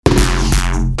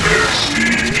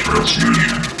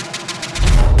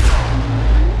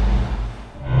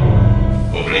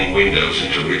Opening windows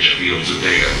into rich fields of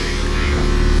data.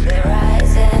 The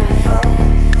rise and fall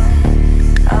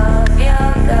of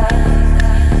your God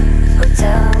will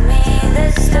tell me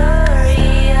the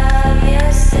story of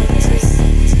your city.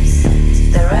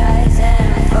 The rise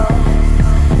and fall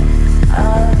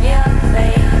of your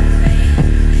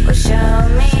faith will show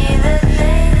me the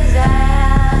things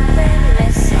I've been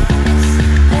missing.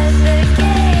 Let the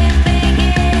game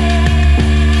begin.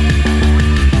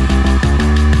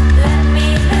 Let me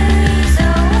lose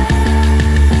away.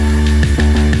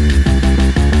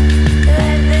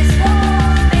 Let this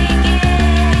war begin.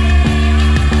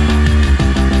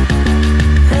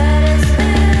 Let us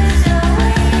lose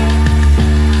away.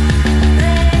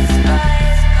 This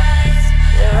rise,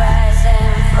 the rise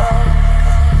and fall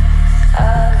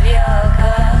of your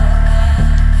God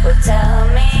will tell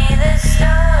me the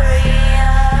story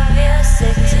of your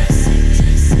city.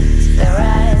 The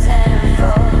rise and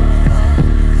fall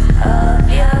of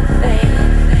your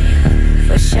faith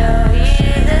will show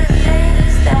you the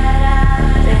things that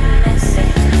I've been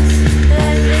missing.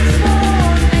 Let this war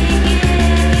begin.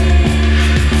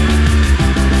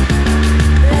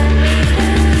 Let me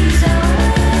lose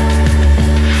away.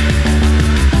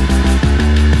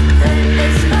 Let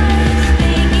this fight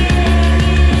begin.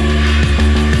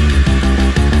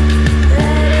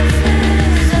 Let us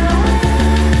lose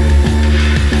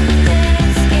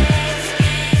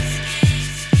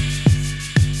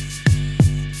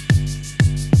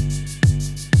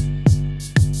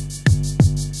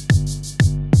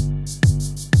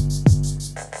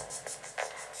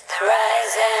the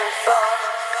rise and fall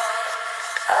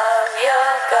of your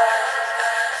God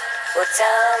will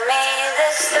tell me the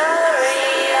story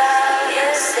of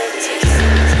your city.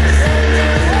 Let the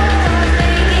war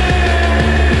begin.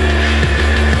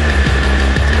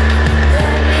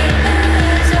 Let me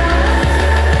lose away.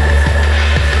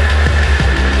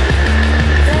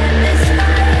 Let this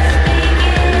fight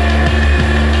begin.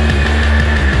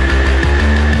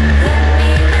 Let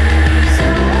me lose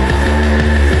away.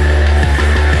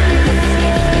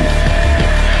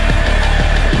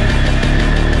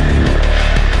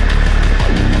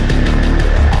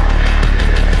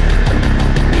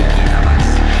 Thinking about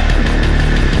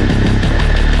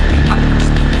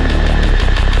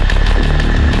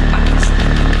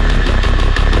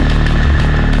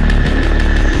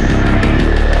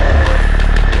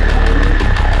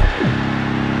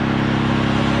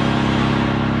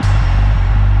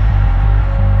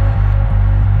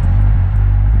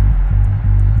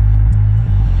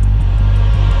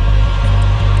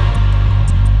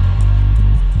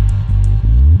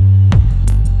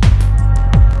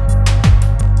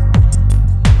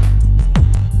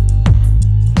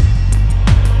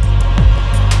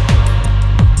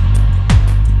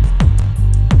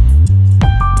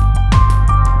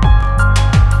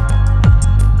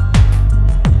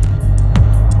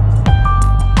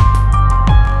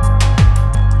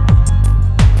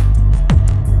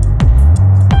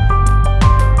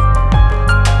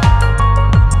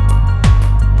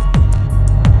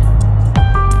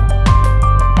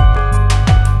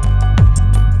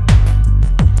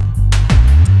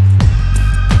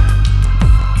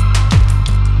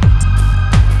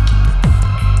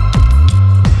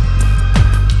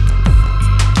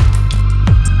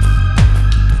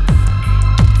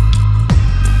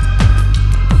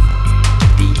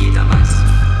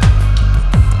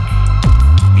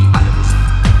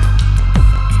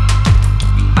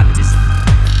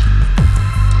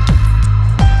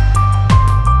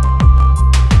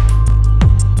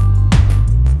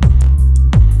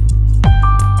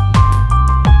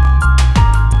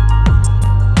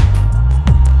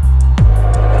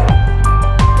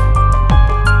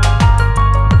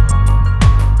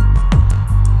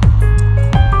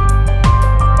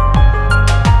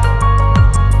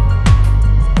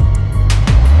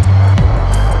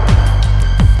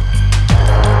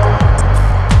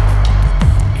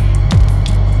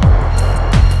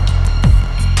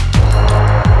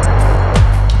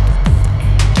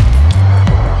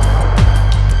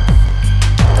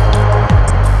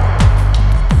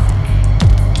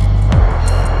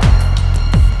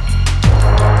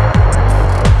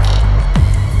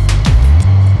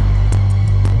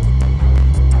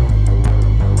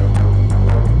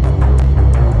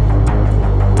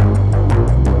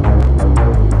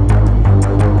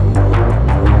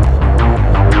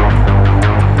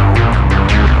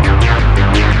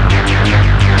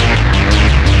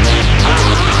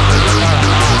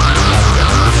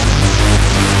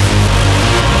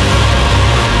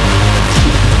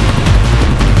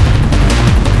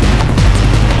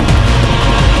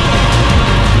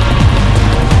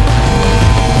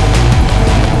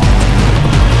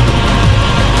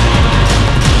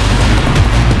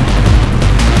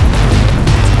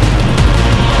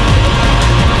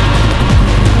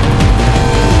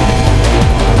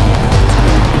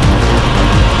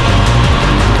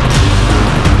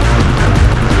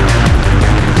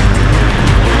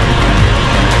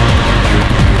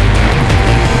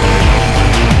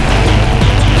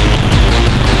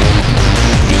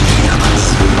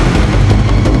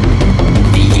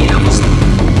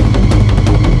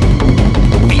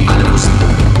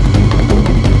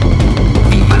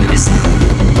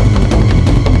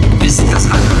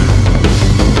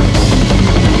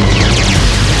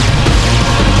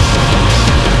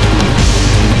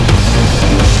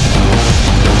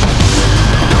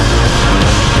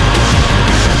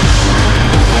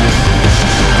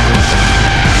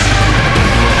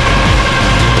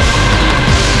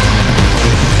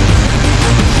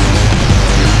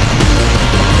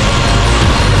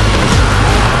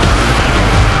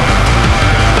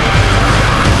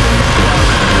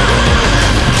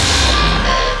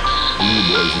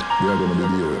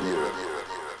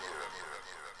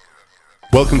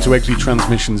Welcome to EXE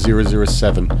Transmission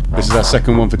 007. This is our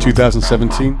second one for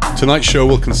 2017. Tonight's show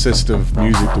will consist of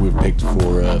music that we've picked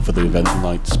for the event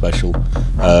night special.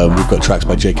 We've got tracks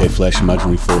by JK Flesh,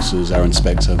 Imaginary Forces, Aaron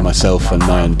Spector, myself and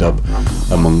Nyan Dub,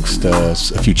 amongst a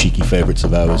few cheeky favourites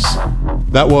of ours.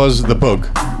 That was The Bug,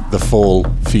 The Fall,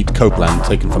 feat. Copeland,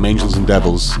 taken from Angels and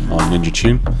Devils on Ninja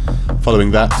Tune.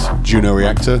 Following that, Juno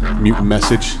Reactor, Mutant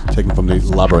Message, taken from the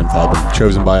Labyrinth album,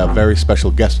 chosen by our very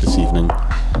special guest this evening,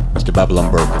 Mr. Babylon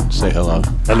Broken. Say hello.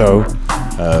 Hello.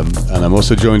 And I'm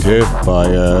also joined here by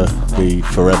the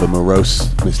forever morose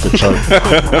Mr.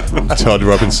 Todd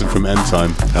Robinson from End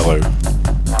Time. Hello.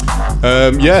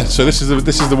 So this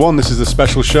is the one. This is the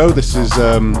special show. This is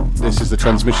the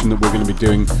transmission that we're going to be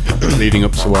doing leading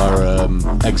up to our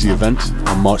EXE event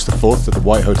on March the 4th at the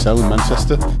White Hotel in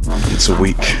Manchester. It's a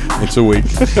week. It's a week.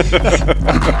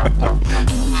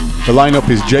 The lineup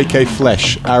is JK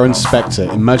Flesh, Aaron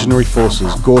Spector, Imaginary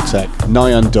Forces, Gore-Tech,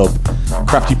 Nyan Dub,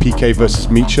 Crafty PK vs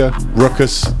Meecha,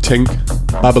 Ruckus, Tink,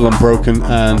 Babylon Broken,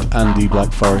 and Andy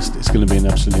Black Forest. It's going to be an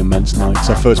absolutely immense night. It's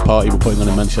our first party we're putting on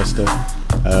in Manchester.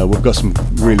 We've got some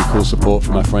really cool support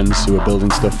from our friends who are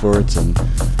building stuff for it, and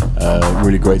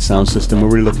really great sound system. We're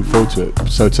really looking forward to it.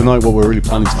 So tonight what we're really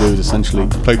planning to do is essentially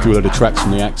play through a load of tracks from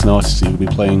the acts and artists who will be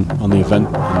playing on the event,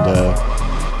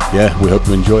 and we hope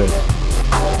you enjoy it.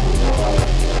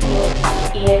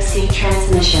 EXE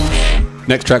Transmission.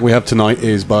 Next track we have tonight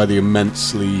is by the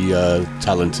immensely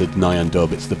talented Nyan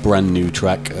Dub. It's the brand new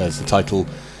track. It's the title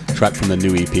track from the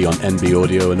new EP on NB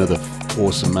Audio, another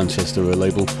awesome Manchester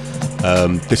label.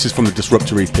 This is from the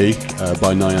Disruptor EP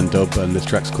by Nyan Dub, and this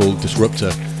track's called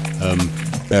Disruptor.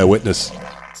 Bear witness.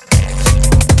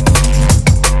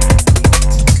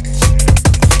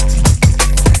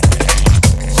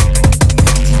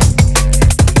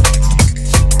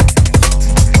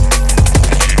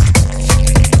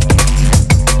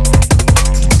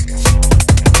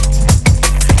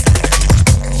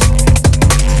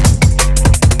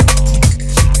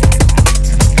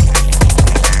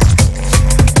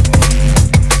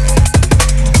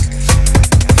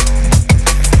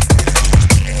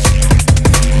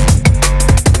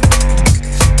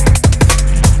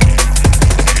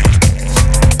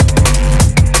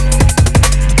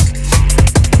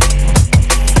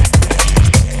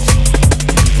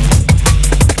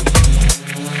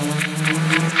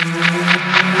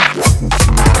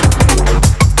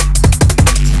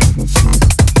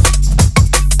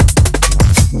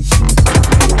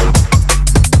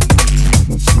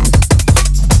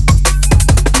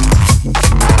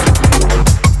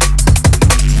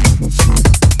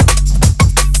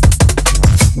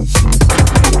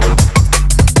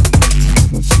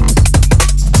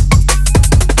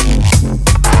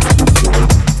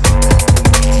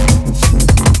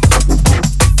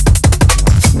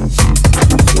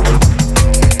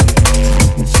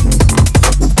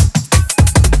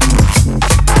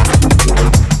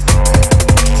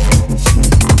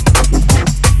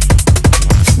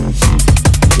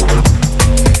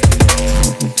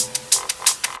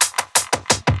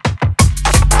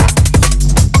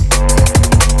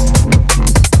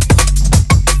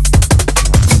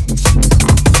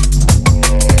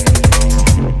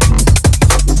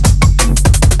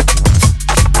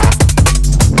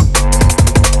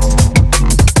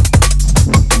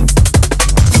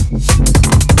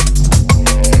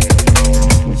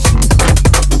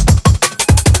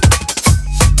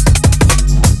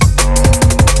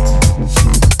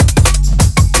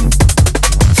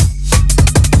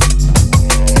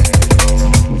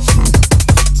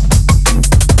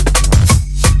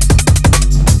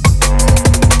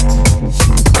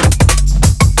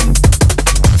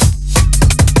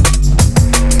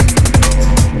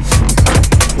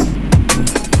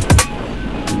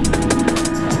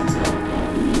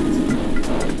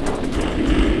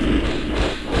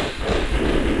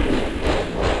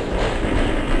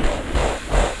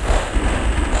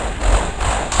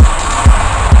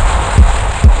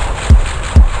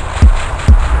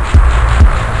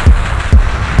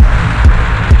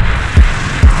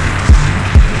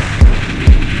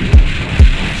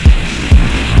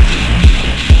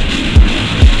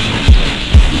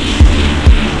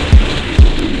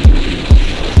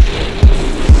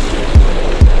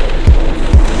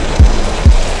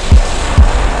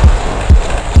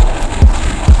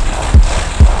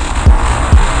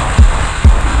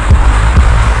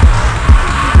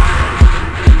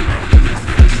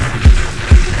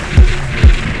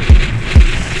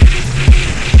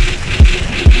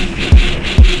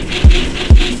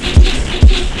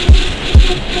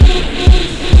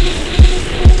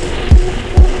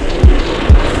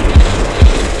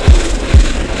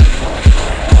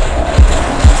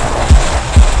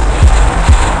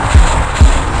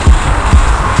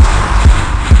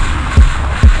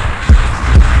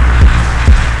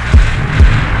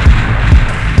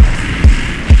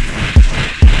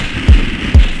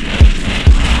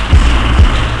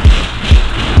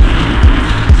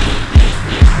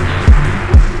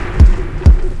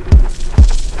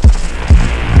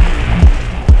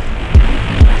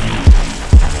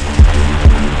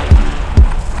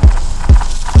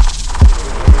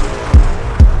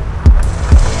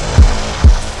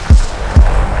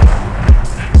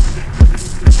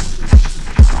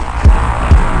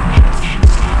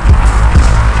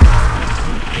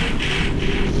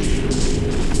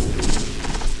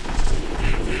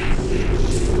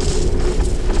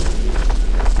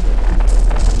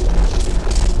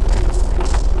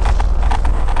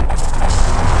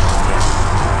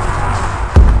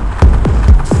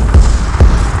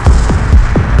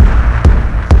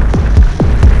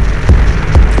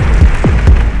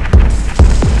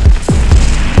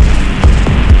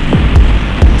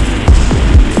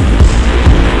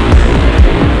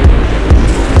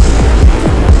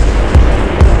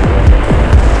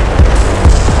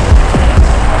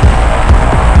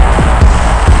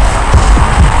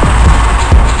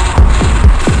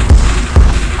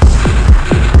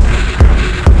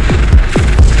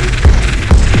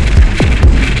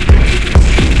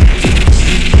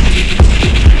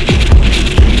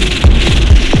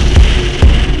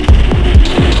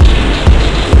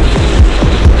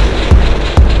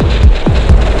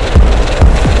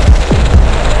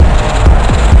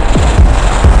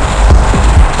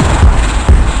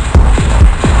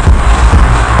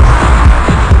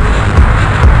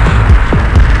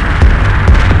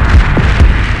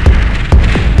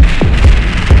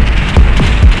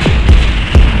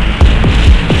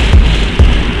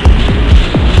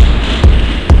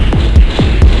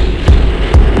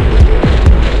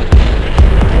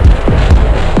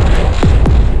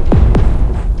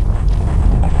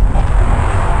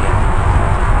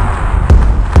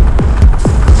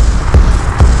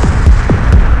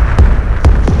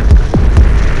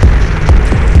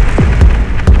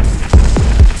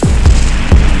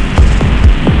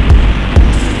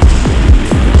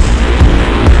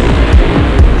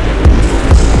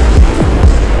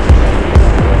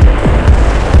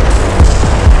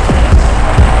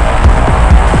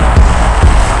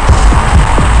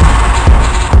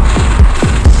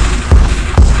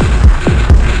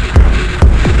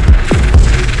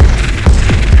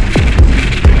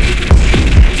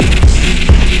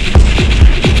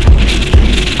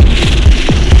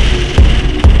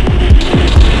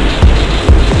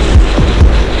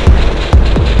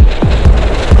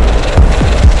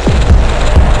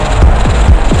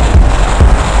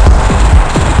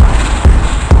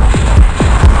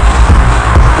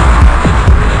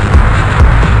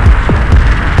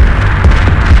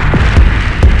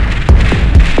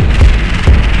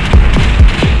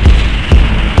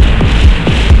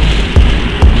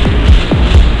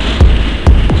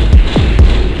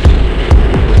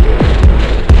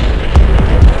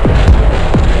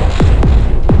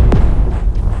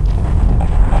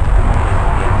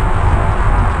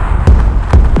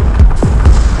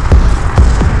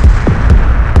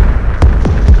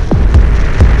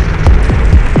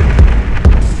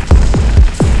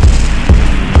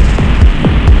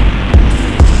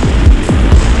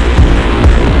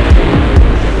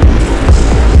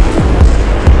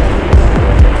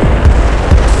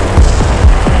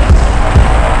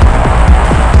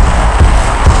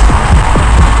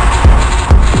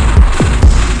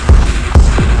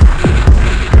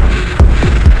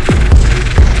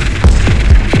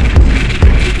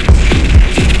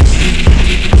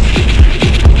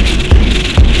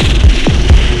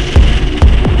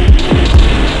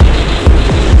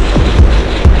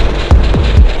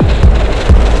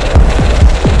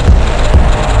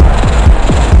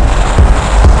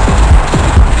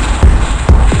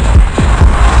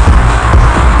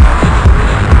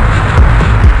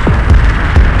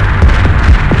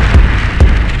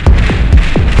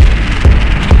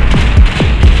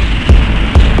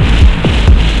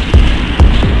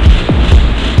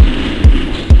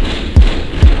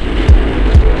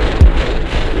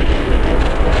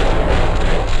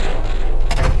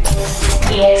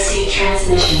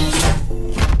 Transmission.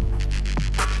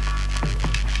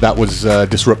 That was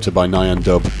Disruptor by Nyan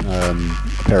Dub, a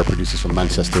pair of producers from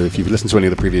Manchester. If you've listened to any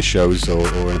of the previous shows or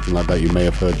anything like that, you may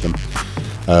have heard them.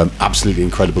 Absolutely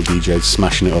incredible DJs,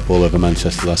 smashing it up all over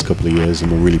Manchester the last couple of years,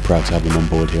 and we're really proud to have them on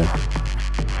board here.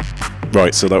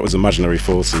 Right, so that was Imaginary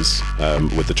Forces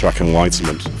with the track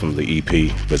Enlightenment from the EP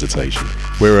Visitation.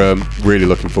 We're really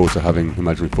looking forward to having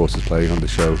Imaginary Forces play on the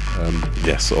show.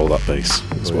 Yes, all that bass.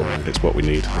 It's what we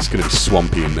need. It's going to be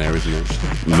swampy in there, isn't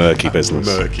it? Murky business.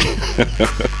 Murky.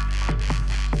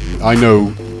 I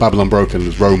know Babylon Broken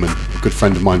as Roman, a good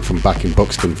friend of mine from back in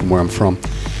Buxton, from where I'm from.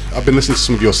 I've been listening to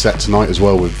some of your set tonight as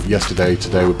well. With yesterday,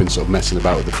 today, we've been sort of messing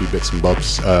about with a few bits and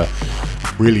bobs.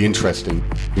 Really interesting.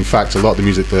 In fact, a lot of the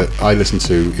music that I listen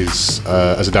to is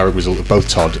as a direct result of both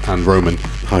Todd and Roman.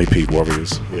 High Peak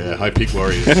Warriors. Yeah, High Peak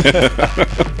Warriors.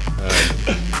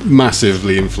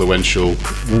 Massively influential,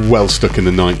 well stuck in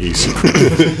the 90s.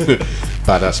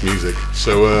 Badass music.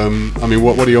 So, I mean,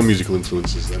 what are your musical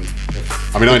influences then?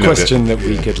 I mean, I know question that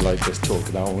we could like just talk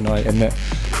about all night, isn't it?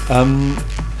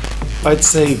 I'd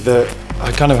say that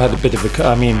I kind of had a bit of a.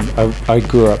 I mean, I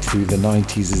grew up through the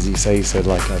 90s, as you say, so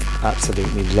like I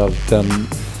absolutely loved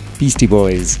Beastie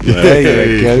Boys. There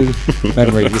you go,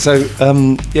 memory. So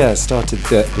yeah, started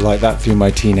like that through my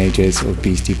teenage years, sort of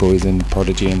Beastie Boys and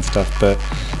Prodigy and stuff. But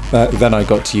then I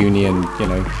got to uni and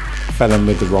fell in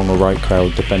with the wrong or right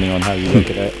crowd, depending on how you look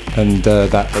at it, and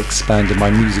that expanded my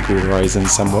musical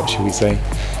horizons somewhat, shall we say.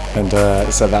 And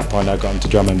so at that point I got into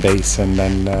drum and bass, and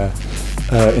then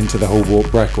into the whole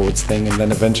Warp Records thing, and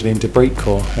then eventually into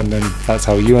breakcore, and then that's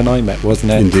how you and I met,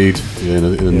 wasn't it? Indeed, yeah, in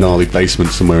a gnarly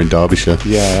basement somewhere in Derbyshire.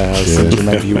 Yeah, I seem to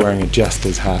remember you wearing a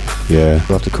jester's hat. Yeah,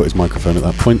 we'll have to cut his microphone at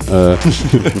that point.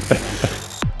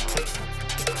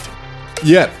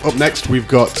 Yeah, up next we've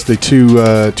got the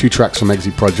two tracks from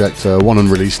EXE Project, one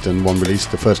unreleased and one released.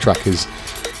 The first track is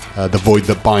The Void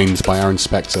That Binds by Aaron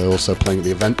Spector, also playing at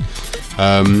the event.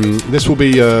 This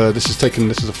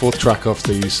is a fourth track off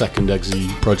the second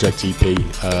EXE Project EP,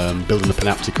 Building the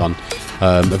Panopticon,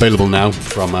 available now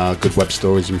from our good web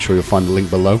store, as I'm sure you'll find the link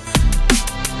below.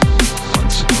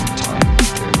 Once upon a time,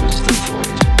 there was the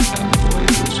void, and the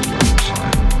void was beyond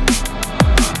time.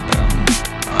 Unbound,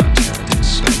 untethered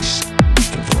space.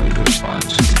 The void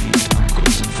responds with lead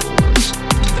backwards and forwards to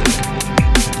the beginning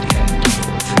and the end of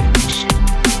all things.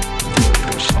 The void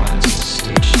responds to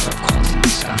stage of quantum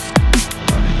stuff,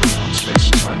 running around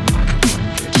space-time like a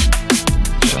blanket.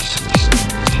 Just in the same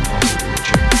way as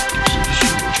multi-religion gives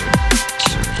a distribution,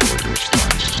 so the void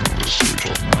responds to the state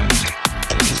of mind.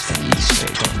 It is the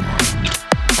state of mind.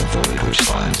 The void which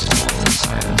finds modern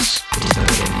science is the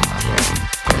beginning of realm.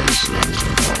 Goes through the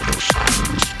powder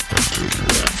schools, until you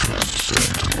are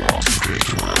transcend to replicate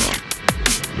the world.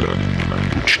 Learning the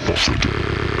language of the dead.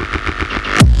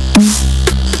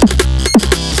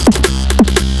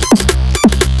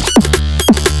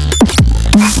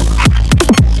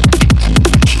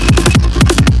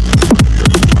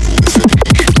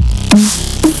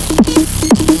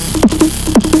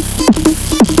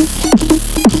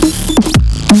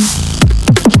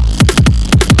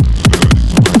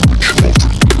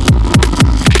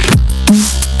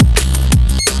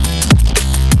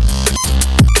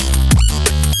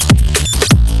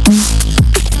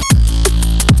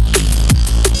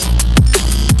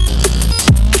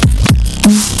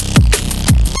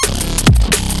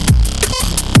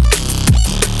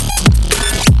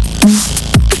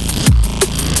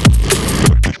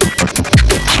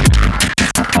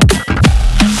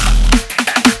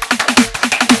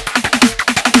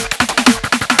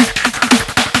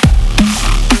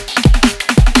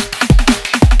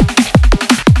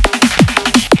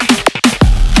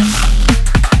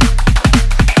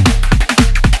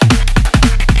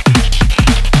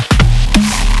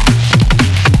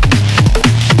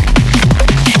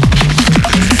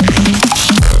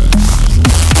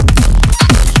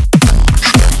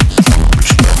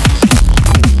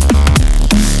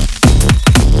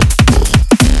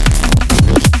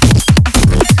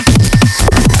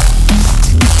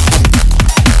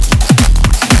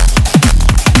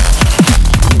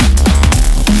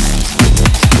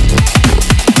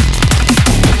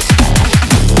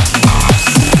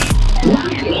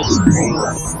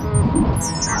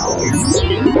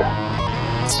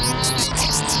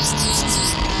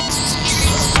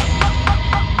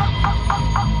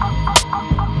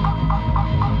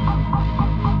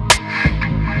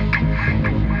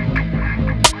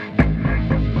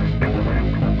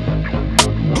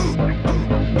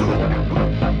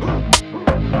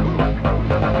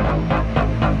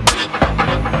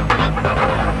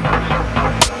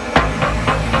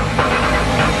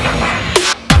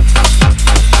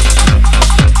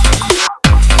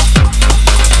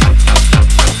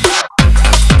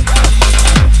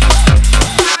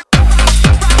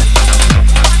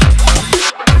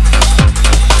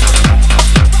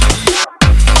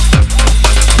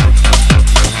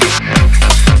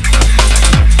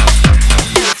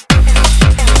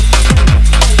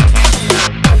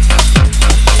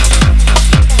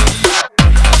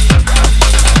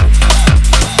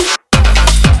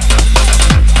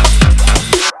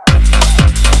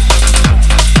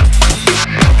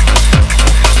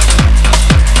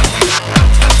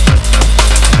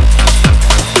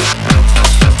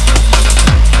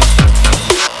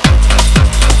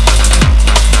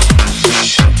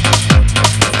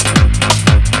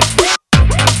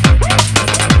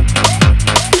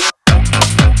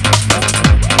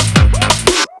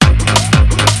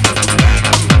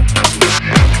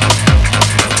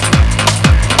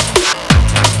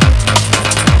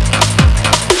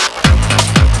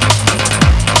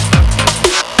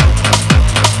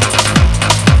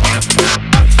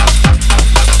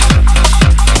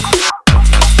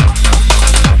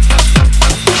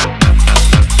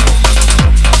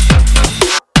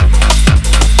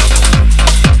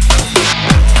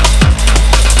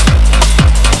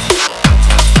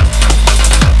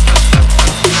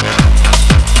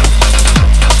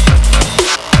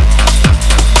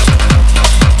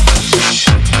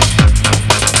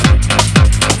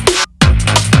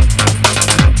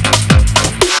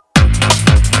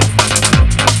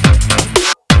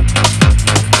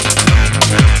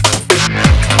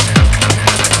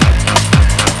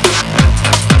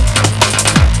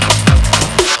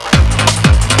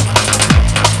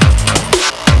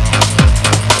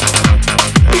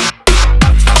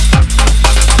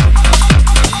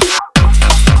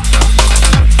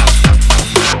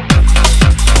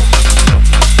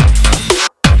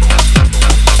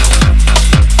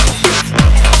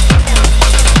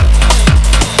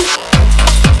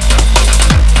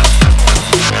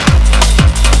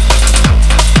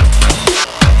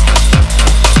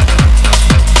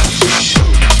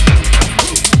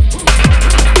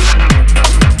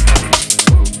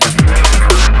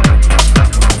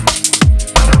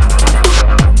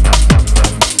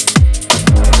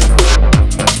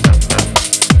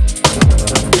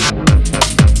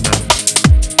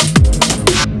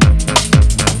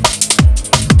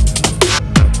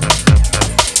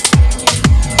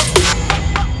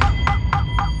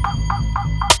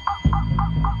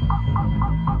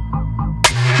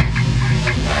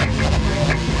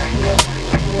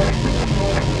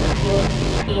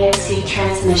 EXE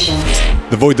Transmission.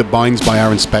 The Void That Binds by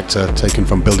Aaron Spector, taken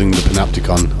from Building the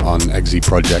Panopticon on EXE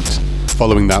Project.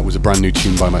 Following that was a brand new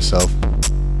tune by myself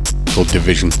called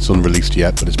Division. It's unreleased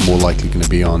yet, but it's more likely going to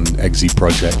be on EXE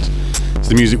Project. It's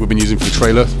the music we've been using for the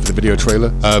trailer, for the video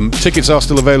trailer. Tickets are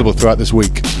still available throughout this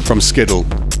week from Skiddle.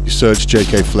 You search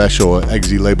JK Flesh or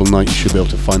EXE Label Night, you should be able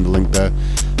to find the link there.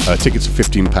 Tickets are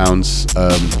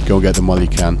 £15. Go and get them while you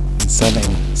can.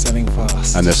 Selling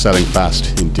fast. And they're selling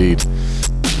fast, indeed.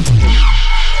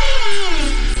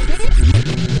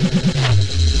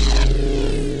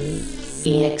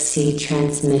 EXE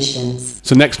Transmissions.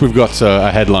 So next we've got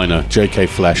a headliner, JK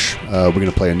Flesh. We're going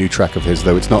to play a new track of his,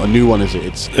 though. It's not a new one, is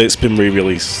it? It's been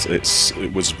re-released.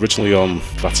 It was originally on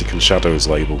Vatican Shadows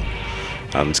label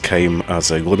and came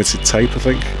as a limited tape, I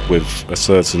think, with a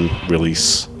certain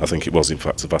release. I think it was, in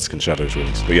fact, a Vatican Shadows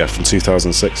release. But yeah, from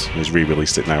 2006, he's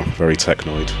re-released it now. Very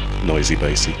technoid, noisy,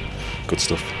 bassy. Good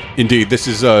stuff. Indeed, this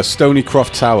is Stony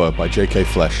Croft Tower by JK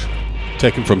Flesh.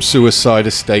 Taken from Suicide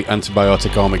Estate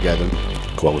Antibiotic Armageddon.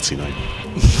 Quality name.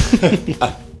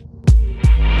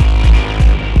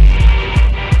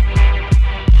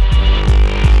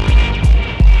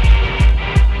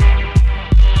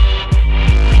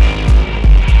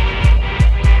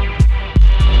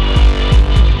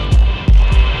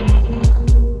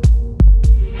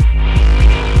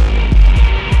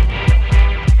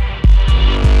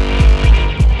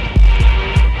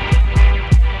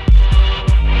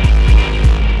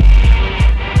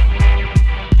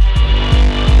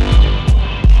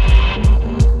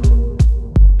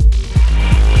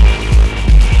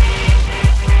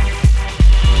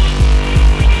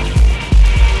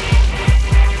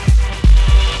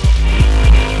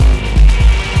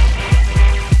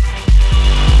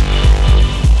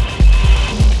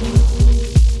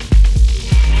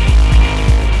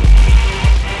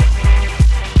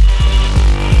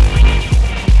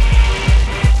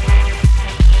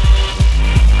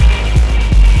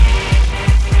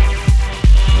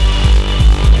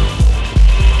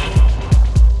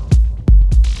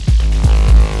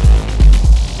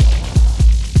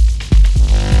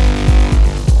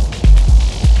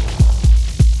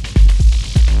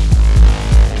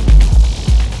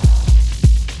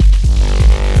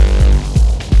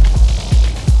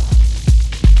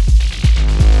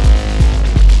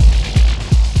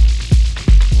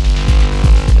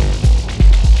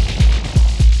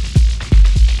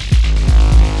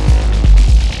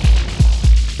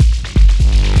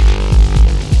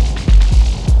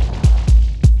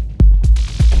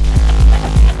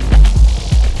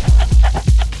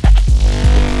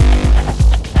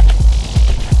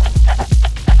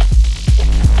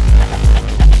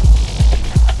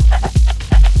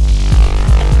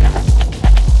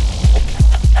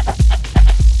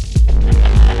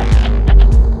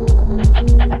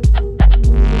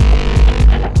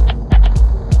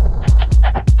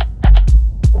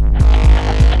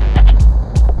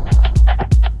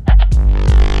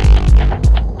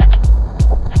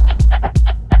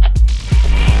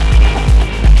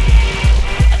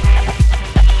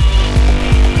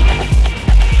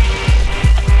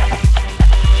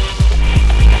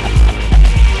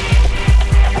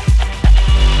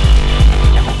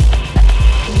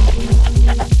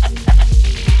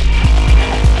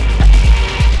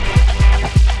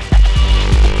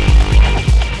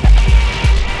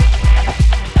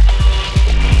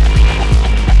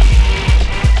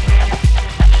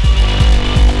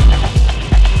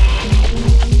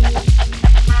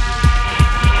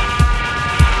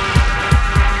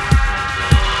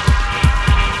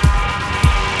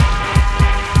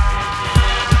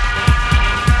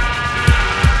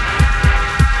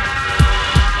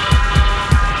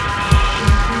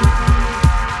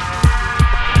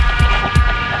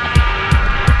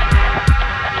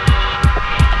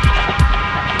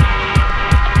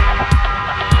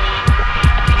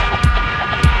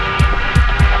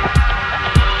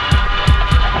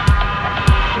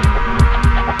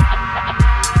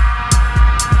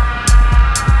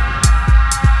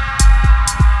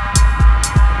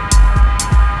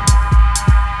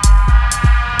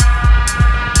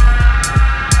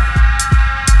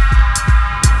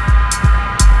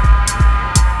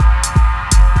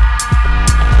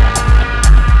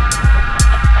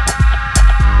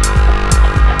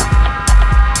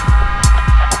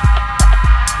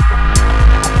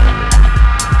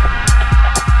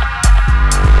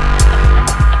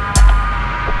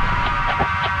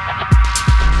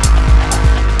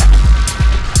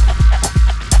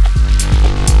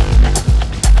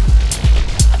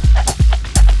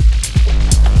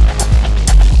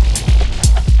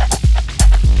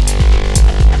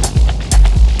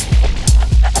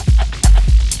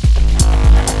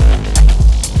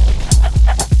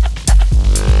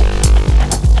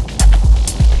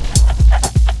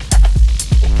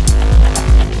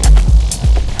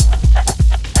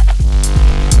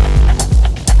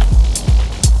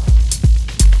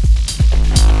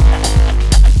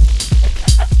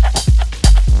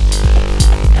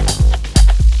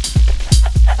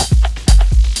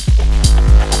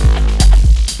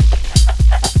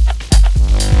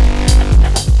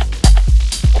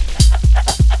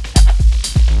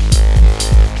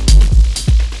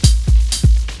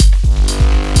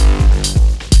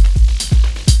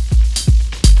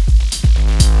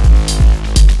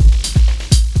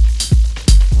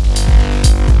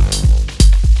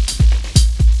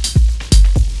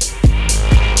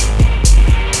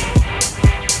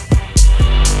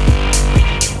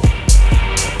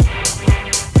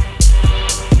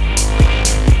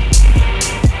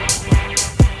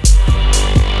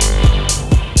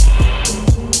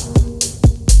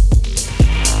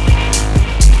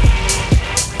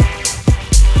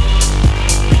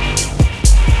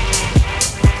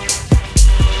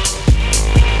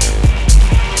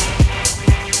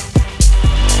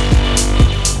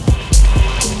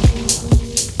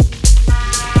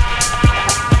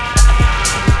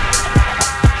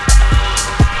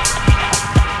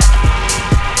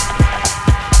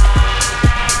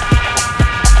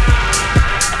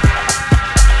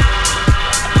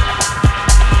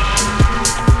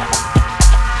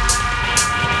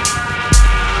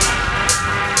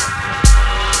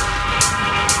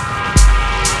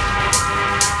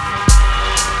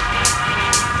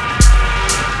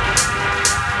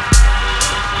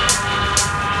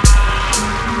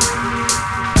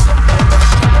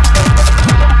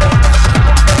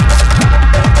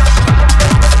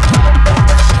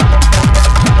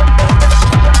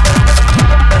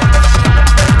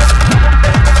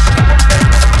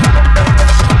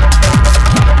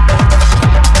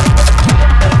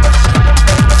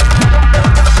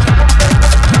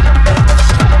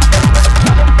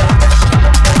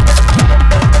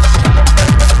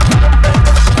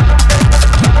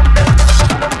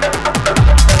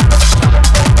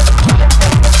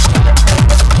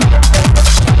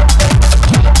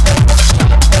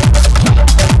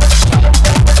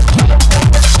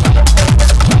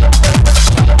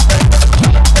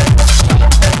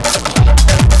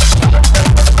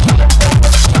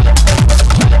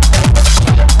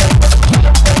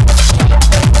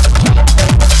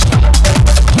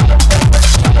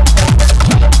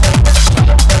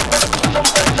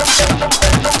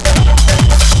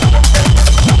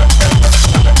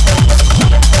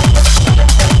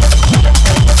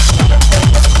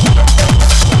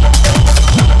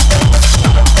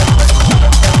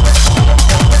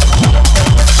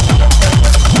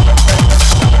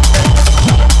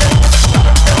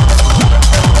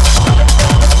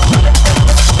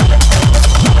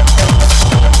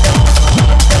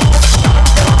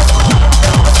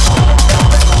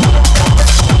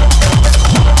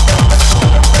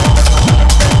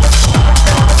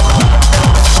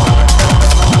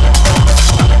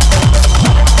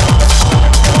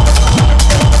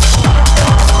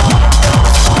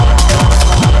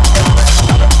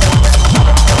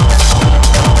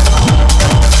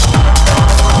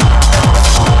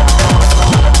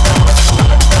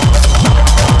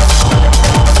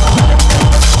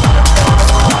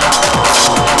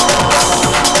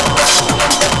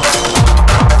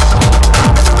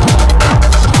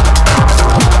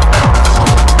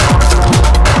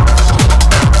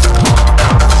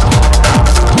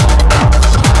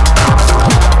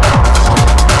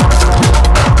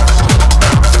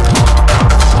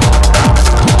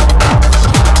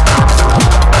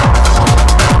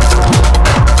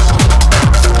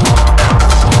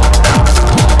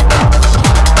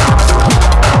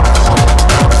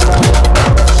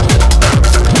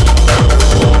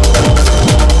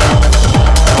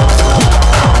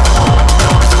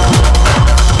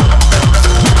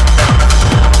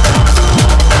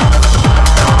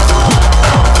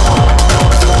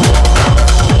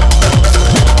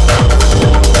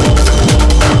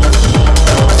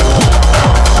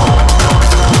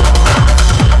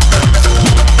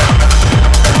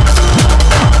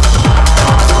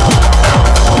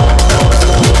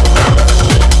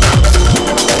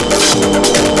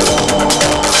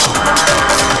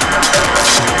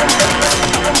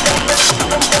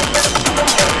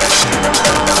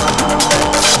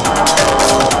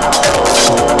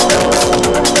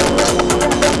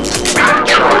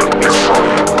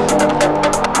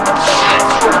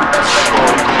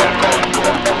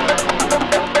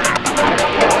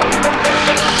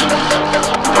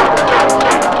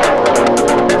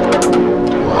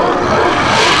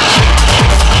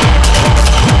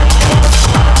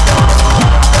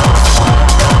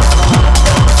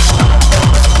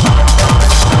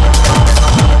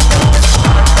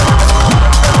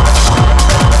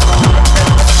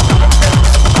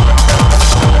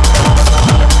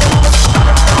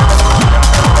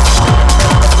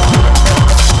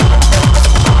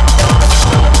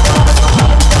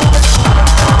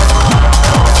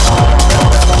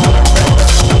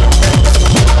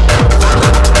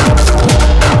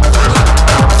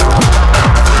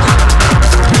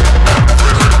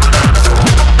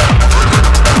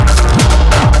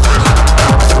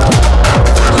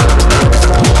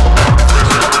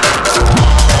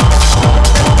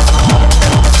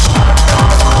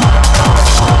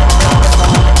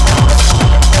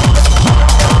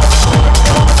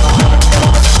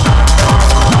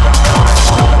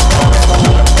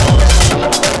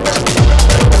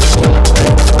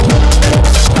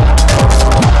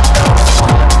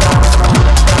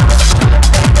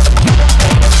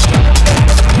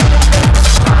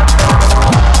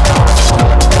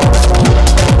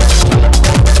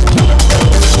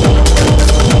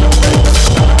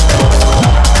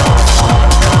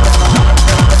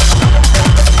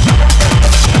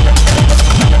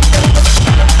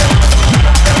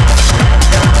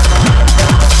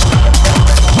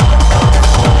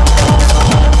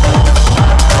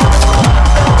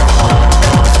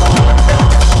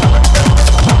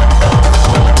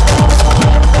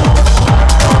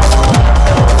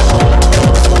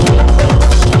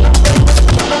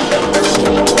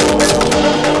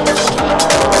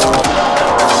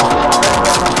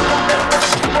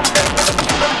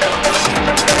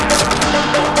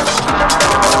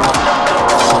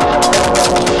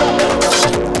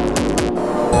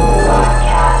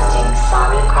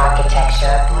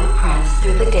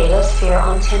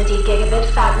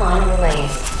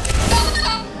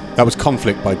 That was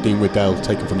Conflict by Dean Riddell,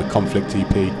 taken from the Conflict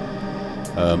EP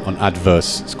on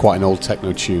Adverse. It's quite an old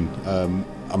techno tune.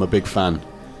 I'm a big fan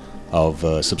of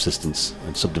Subsistence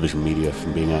and Subdivision Media,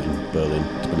 from being out in Berlin,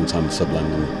 spending time in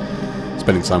Subland, and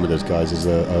spending time with those guys is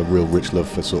a real rich love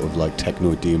for sort of like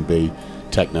techno, D&B,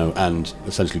 techno, and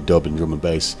essentially dub and drum and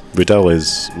bass. Riddell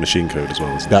is Machine Code as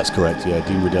well, isn't it? That's correct, yeah.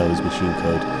 Dean Riddell is Machine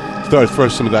Code. Thought I'd throw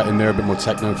some of that in there, a bit more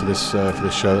techno for this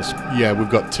show. Yeah,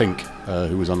 we've got Tink,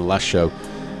 who was on the last show,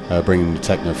 bringing the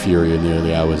techno fury in the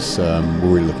early hours. We're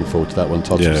really looking forward to that one,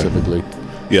 Todd, specifically.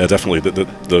 Yeah, definitely.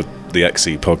 The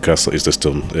EXE podcast that he's just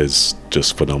done is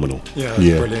just phenomenal. Yeah,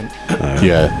 brilliant.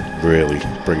 Really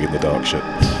bringing the dark shit.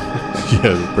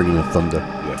 Yeah, bringing the thunder.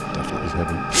 Yeah, definitely. It's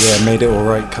heavy. Yeah, made it all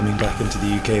right coming back into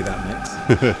the UK, that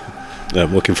mix. Yeah,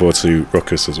 I'm looking forward to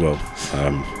Ruckus as well,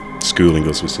 schooling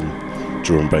us with some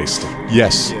drum and bass stuff.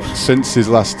 Yes, since his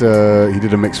last, he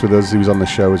did a mix with us. He was on the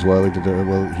show as well. He's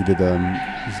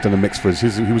done a mix for us.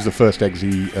 He was the first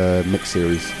EXE mix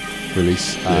series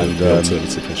release, and the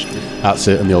alternative history. That's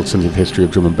it, and the alternative history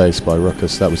of drum and bass by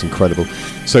Ruckus. That was incredible.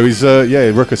 So he's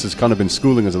Ruckus has kind of been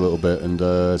schooling us a little bit, and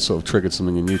sort of triggered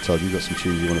something in you, Todd. You've got some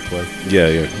tunes you want to play?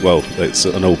 Yeah. Well, it's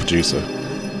an old producer,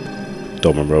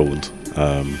 Dom and Roland,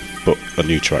 but a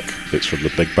new track. It's from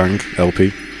the Big Bang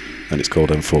LP, and it's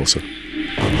called Enforcer.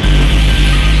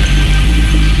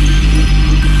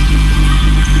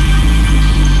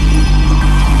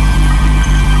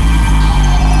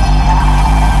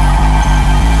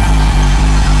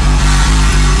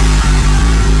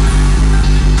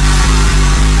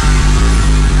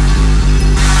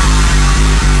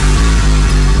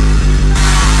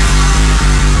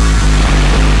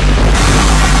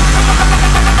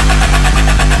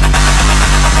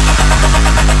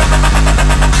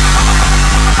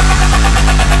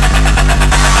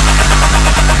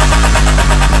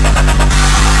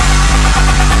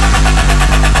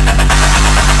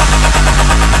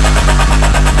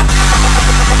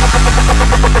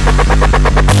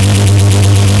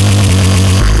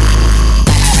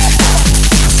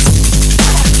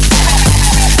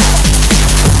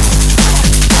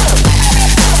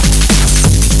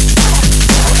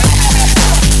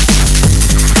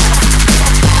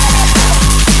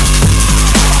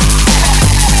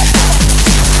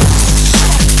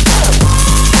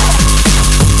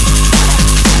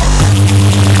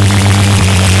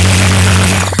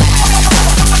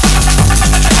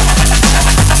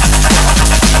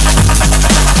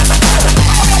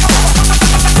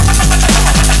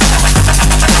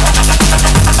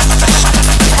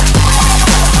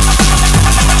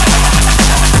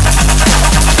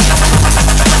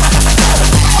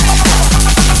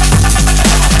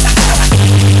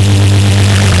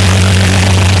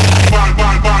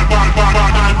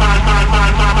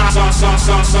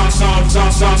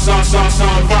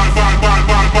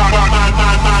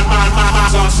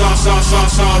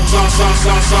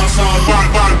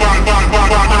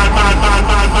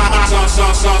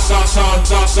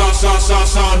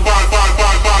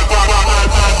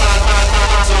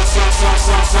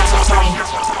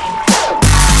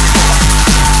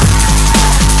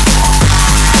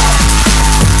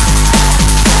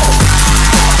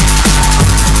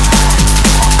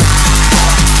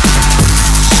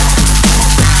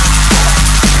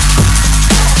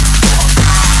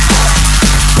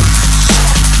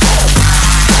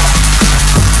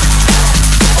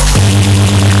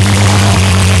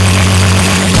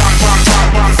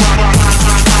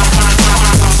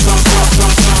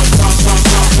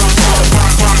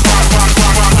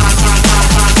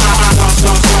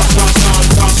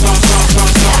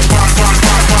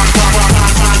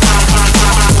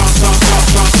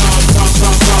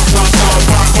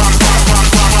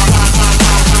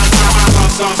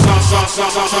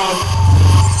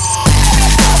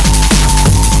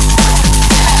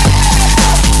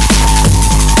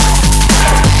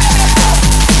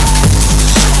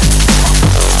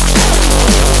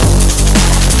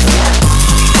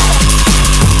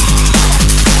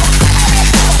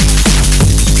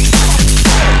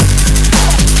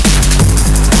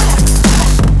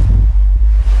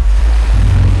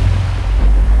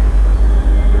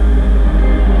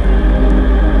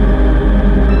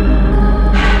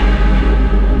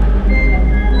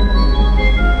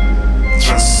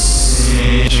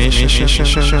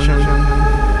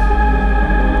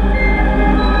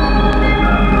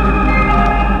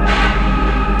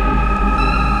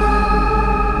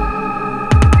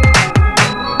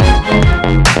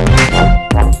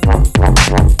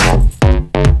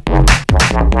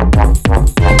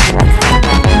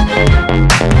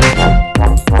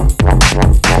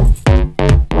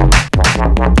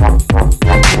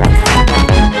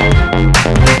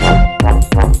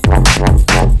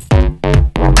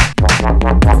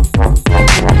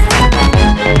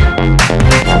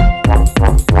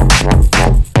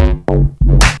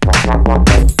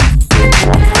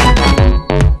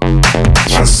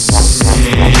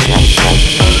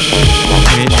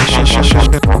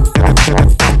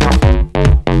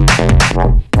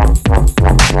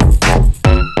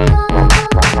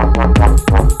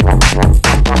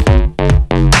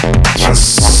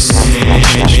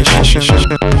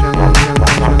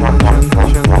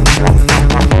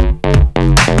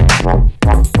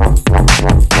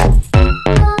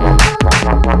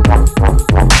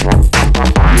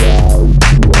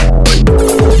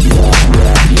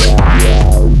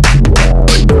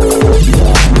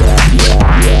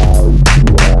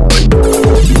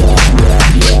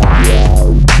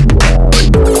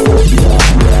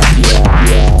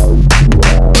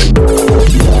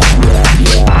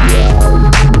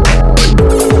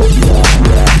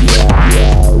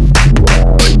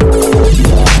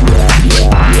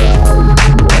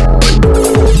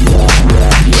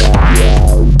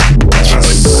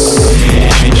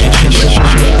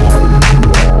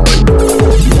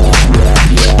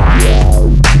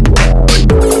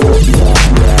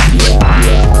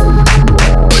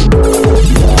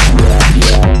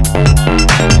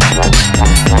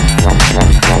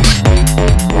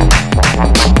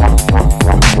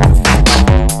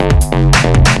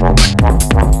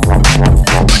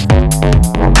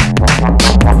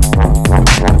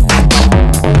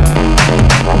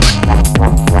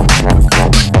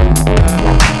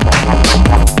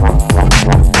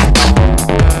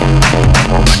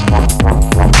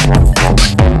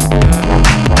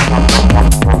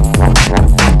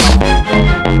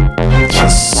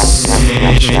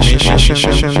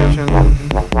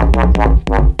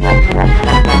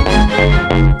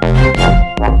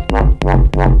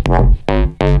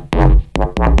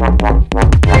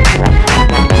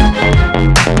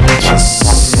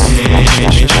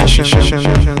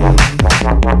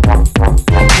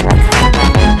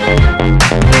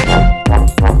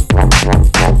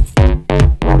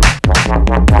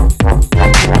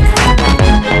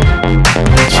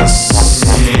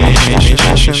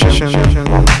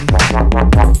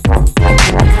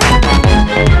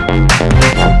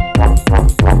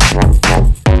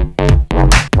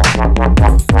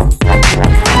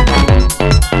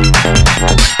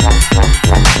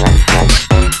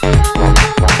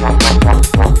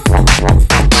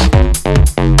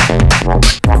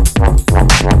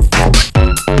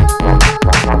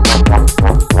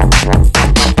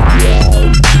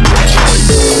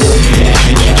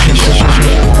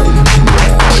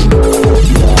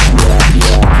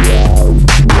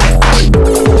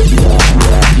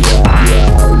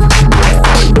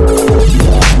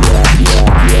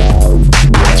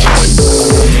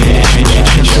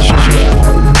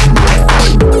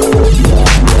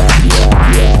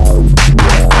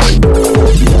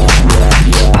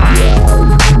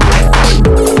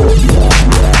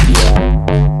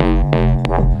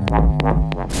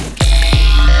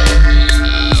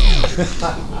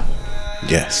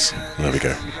 Yes, there we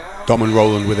go. Dom and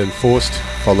Roland with Enforced,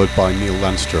 followed by Neil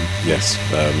Landstrom. Yes,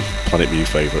 Planet Mu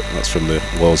favourite. That's from the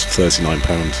world's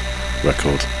 £39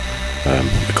 record. A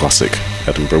classic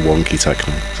Edinburgh wonky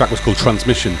techno. The track was called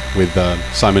Transmission with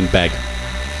Simon Begg.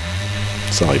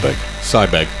 Cybeg.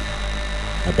 Cybeg.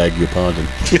 I beg your pardon.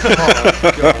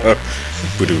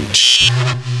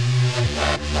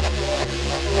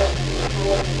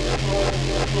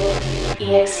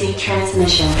 EXE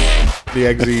Transmission. The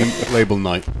EXE label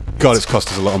night. God, it's cost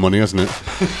us a lot of money, hasn't it?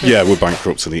 Yeah, we're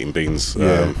bankrupt and eating beans.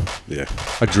 Yeah.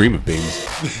 I dream of beans.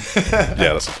 Yeah,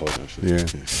 that's a point, actually. Yeah.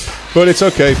 But it's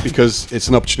okay because it's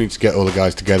an opportunity to get all the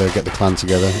guys together, get the clan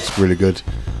together. It's really good.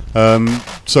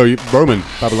 So, Roman,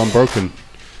 Babylon Broken.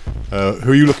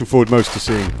 Who are you looking forward most to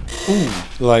seeing?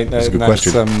 That's a good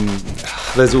question.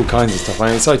 There's all kinds of stuff.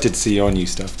 I'm excited to see your new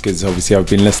stuff because obviously I've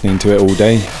been listening to it all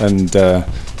day, and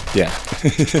yeah,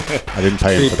 I didn't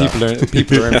pay him for that.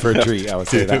 People are in for a treat. I would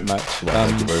say that much. Well,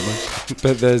 thank you very much.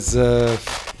 But there's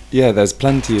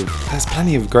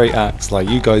plenty of great acts. Like,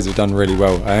 you guys have done really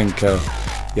well. I think.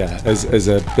 As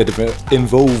a bit of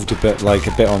involved, but like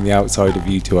a bit on the outside of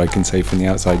you two, I can say from the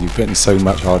outside, you've put in so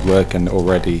much hard work, and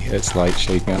already it's like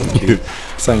shaking out the cube.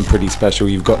 Something pretty special.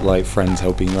 You've got like friends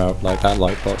helping you out, like that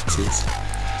light box is.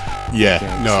 We're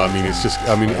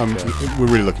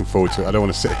really looking forward to it. I don't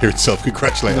want to sit here and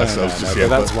self-congratulate ourselves just yet.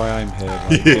 But that's why I'm here.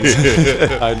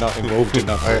 I'm not involved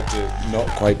enough to not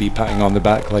quite be patting on the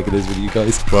back like it is with you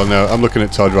guys. Well, no, I'm looking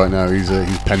at Todd right now. He's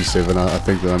pensive, and I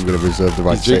think that I'm going to reserve the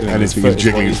right to say anything. He's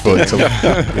jiggling his foot.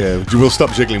 We'll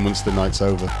stop jiggling once the night's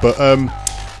over. But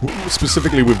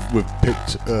specifically, we've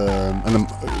picked and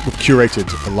we've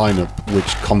curated a lineup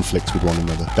which conflicts with one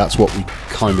another. That's what we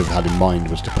kind of had in mind,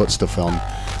 was to put stuff on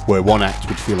where one act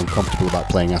would feel uncomfortable about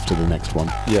playing after the next one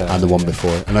and the one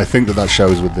before. And I think that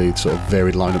shows with the sort of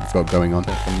varied lineup we've got going on.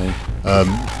 Definitely.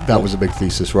 That was a big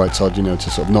thesis, right, Todd? To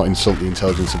sort of not insult the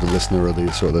intelligence of the listener or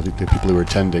the sort of the people who are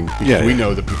attending. Because we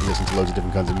know that people listen to loads of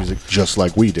different kinds of music just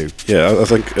like we do. Yeah, I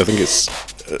think it's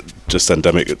just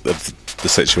endemic of the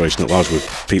situation at large, with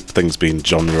things being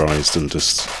genreized, and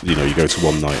just you go to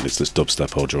one night and it's just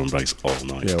dubstep or drum and bass all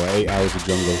night. Yeah, 8 hours of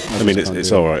jungle. I mean,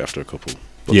 it's all right after a couple.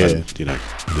 But then,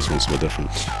 this one's something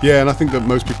different. Yeah, and I think that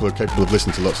most people are capable of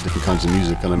listening to lots of different kinds of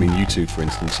music. And I mean, you two, for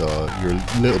instance, you're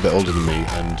a little bit older than me,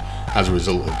 and as a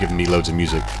result have given me loads of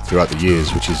music throughout the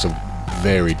years, which is of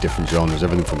very different genres,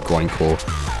 everything from grindcore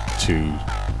to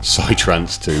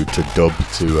psytrance to dub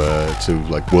to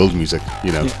like world music,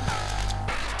 Yeah.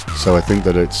 So I think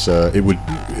that it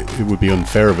would be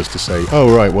unfair of us to say,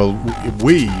 oh right, well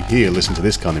we here listen to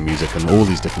this kind of music and all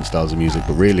these different styles of music,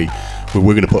 but really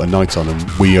we're going to put a night on and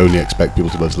we only expect people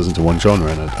to be able to listen to one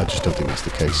genre, and I just don't think that's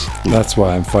the case. That's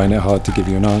why I'm finding it hard to give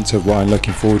you an answer of what I'm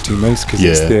looking forward to most, because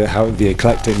it's the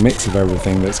eclectic mix of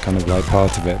everything that's kind of like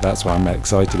part of it. That's what I'm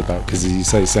excited about, because as you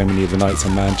say, so many of the nights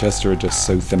in Manchester are just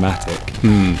so thematic,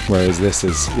 whereas this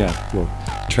is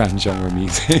transgenre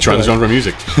music. Transgenre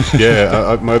music.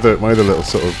 Yeah, my other little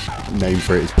sort of name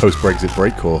for it is post-Brexit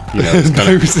breakcore.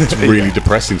 It's really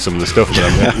depressing, some of the stuff,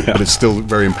 but it's still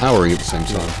very empowering at the same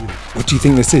time. What do you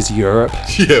think this is, Europe?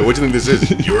 Yeah, what do you think this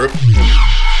is, Europe?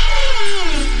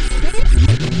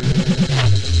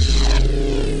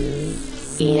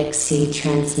 EXE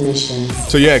Transmissions.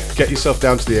 So get yourself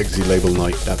down to the EXE label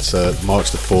night. That's March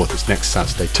the 4th. It's next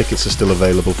Saturday. Tickets are still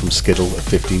available from Skiddle at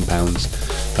 £15.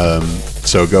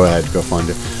 So go ahead, go find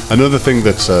it. Another thing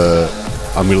that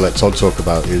I'm going to let Todd talk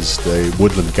about is the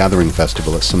Woodland Gathering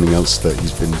Festival. That's something else that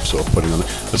he's been sort of putting on.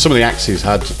 But some of the acts he's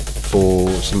had for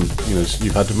some,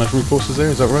 you've had Imaginary Forces there,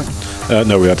 is that right?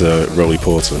 No, we had Rolly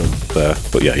Porter there,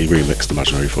 but yeah, he remixed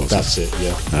Imaginary Forces. That's it,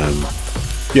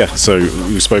 yeah. So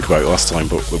we spoke about it last time,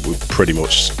 but we've pretty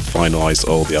much finalised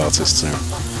all the artists now.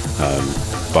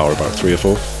 bar about 3 or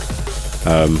 4.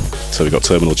 So we got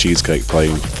Terminal Cheesecake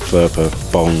playing, Furpa,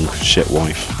 Bong,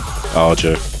 Shitwife,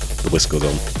 Arja, the list goes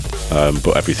on.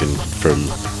 But everything from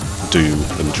doom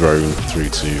and drone through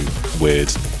to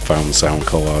weird found sound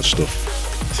collage stuff,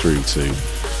 through to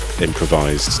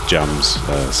improvised jams,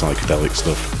 psychedelic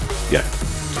stuff. Yeah.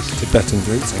 Tibetan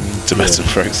throat singing. Tibetan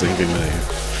throat singing there.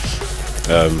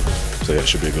 So yeah, it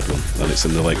should be a good one. And it's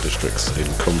in the Lake Districts in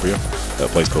Cumbria, at a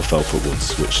place called Felport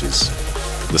Woods, which is,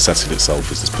 the setting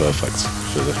itself is just perfect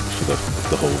for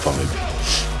the whole vibe.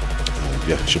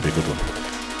 Yeah, it should be a good one.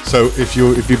 So if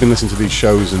you've been listening to these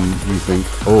shows and you think,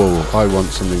 oh, I want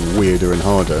something weirder and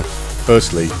harder,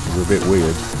 firstly, you're a bit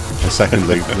weird, and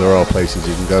secondly, there are places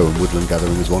you can go, and Woodland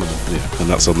Gathering is one of them. Yeah, and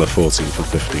that's on the 14th and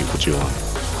 15th of July.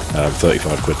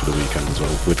 35 quid for the weekend as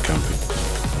well, with camping.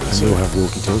 And you'll have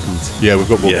walkie-talkies. Yeah, we've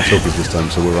got walkie-talkies this time,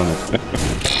 so we're on it.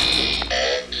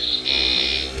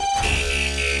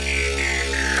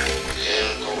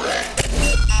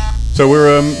 So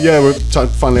we're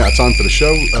finally out of time for the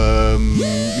show.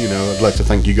 I'd like to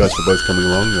thank you guys for both coming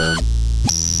along.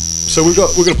 So we're going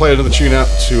to play another tune out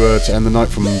to end the night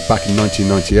from back in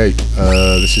 1998.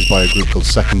 This is by a group called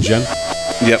Second Gen.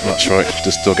 Yep, that's right.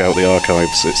 Just dug out the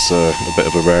archives. It's a bit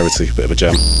of a rarity, a bit of a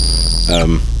gem.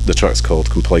 The track's called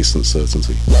Complacent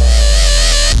Certainty.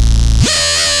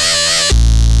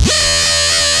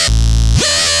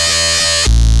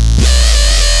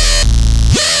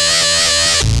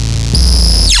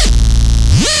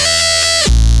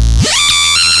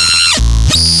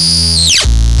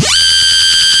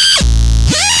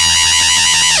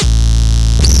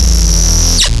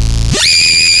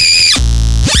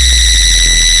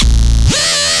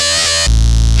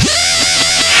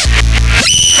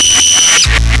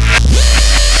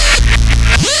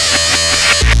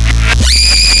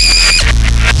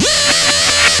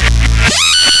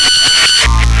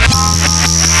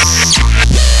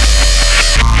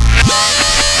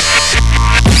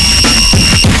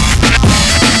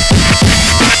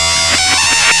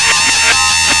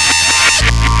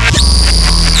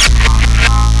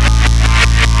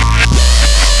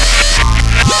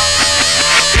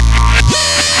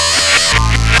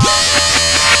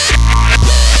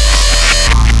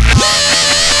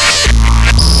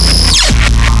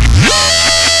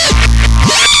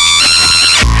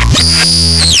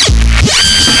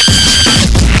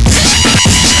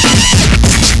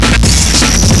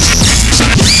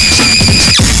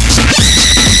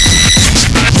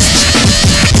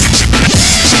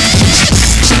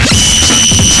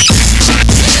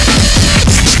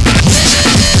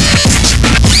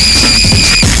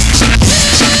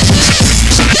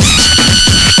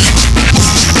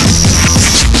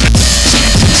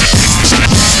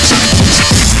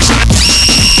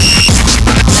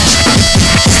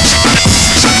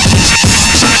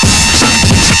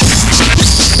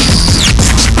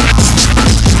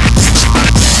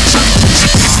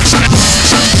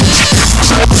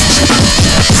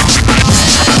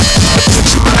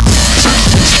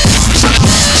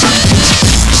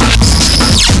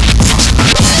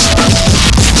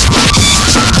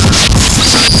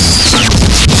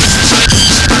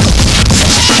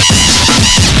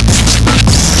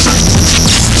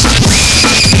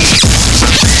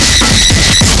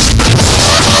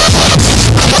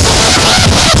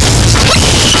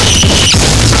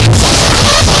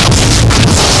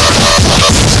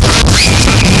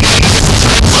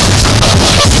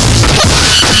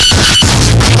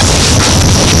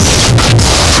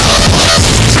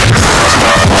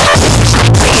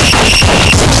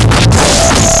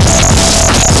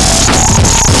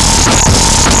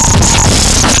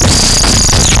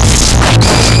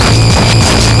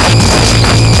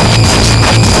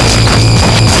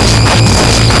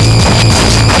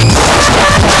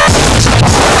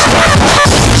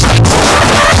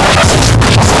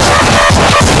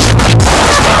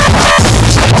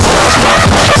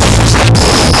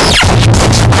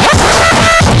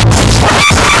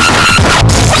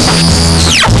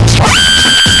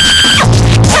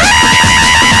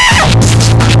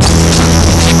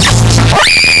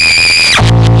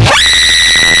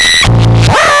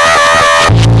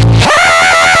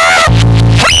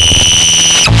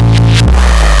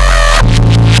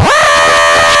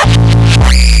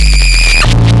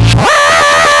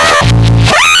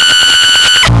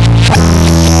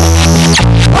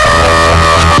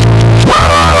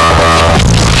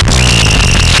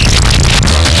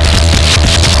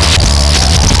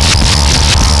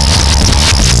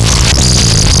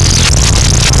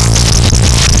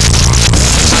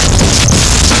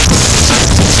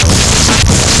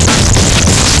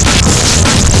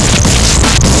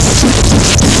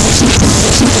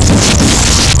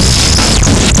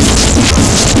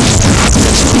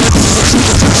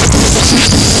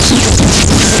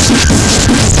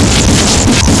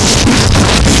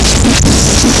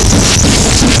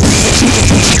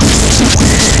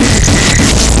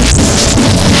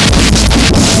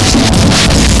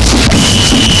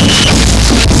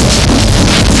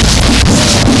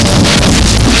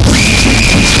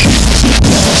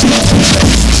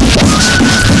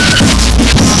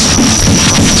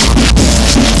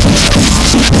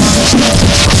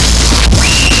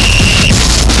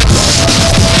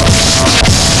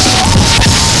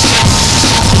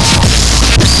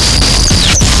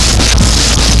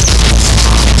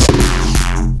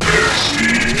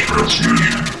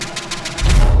 Transmission.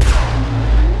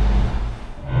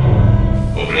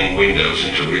 Opening windows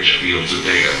into rich fields of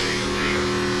data.